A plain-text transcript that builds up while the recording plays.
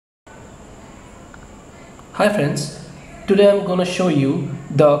Hi friends, today I'm going to show you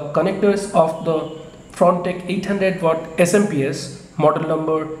the connectors of the Frontech 800W SMPS model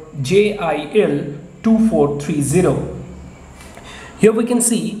number JIL 2430. Here we can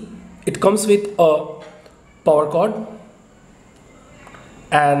see it comes with a power cord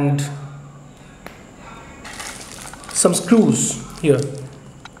and some screws here.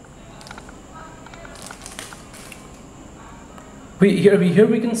 Here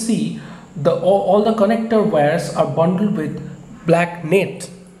we can see all the connector wires are bundled with black net.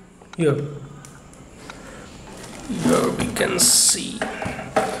 Here we can see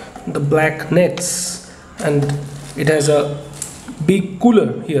the black nets, and it has a big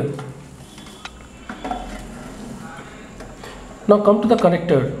cooler here. Now come to the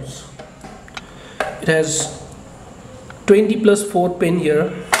connectors. It has 20 plus 4 pin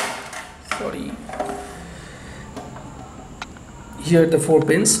here. Sorry. Here the 4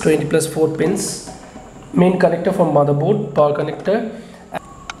 pins, 20 plus 4 pins, main connector for motherboard, power connector.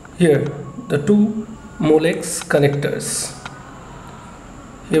 Here the 2 Molex connectors.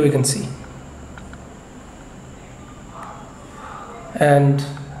 Here we can see, and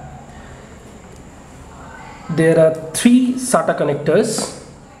there are 3 SATA connectors.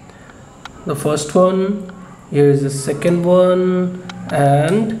 The first one, here is the second one,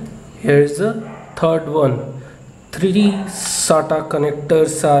 and here is the third one. 3 SATA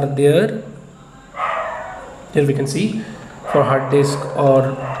connectors are there. Here we can see for hard disk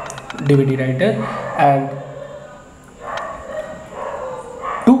or DVD writer, and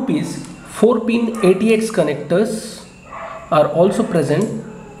 2-piece 4-pin ATX connectors are also present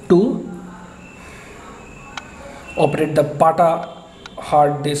to operate the PATA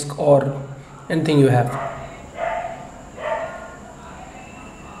hard disk or anything you have.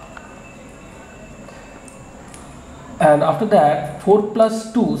 And after that, 4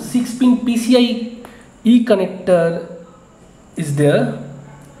 plus 2 6-pin PCIe connector is there.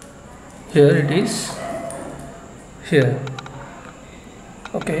 Here it is. Here.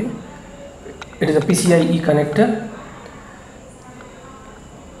 Okay. It is a PCIe connector.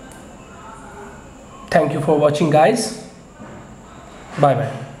 Thank you for watching, guys. Bye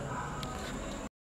bye.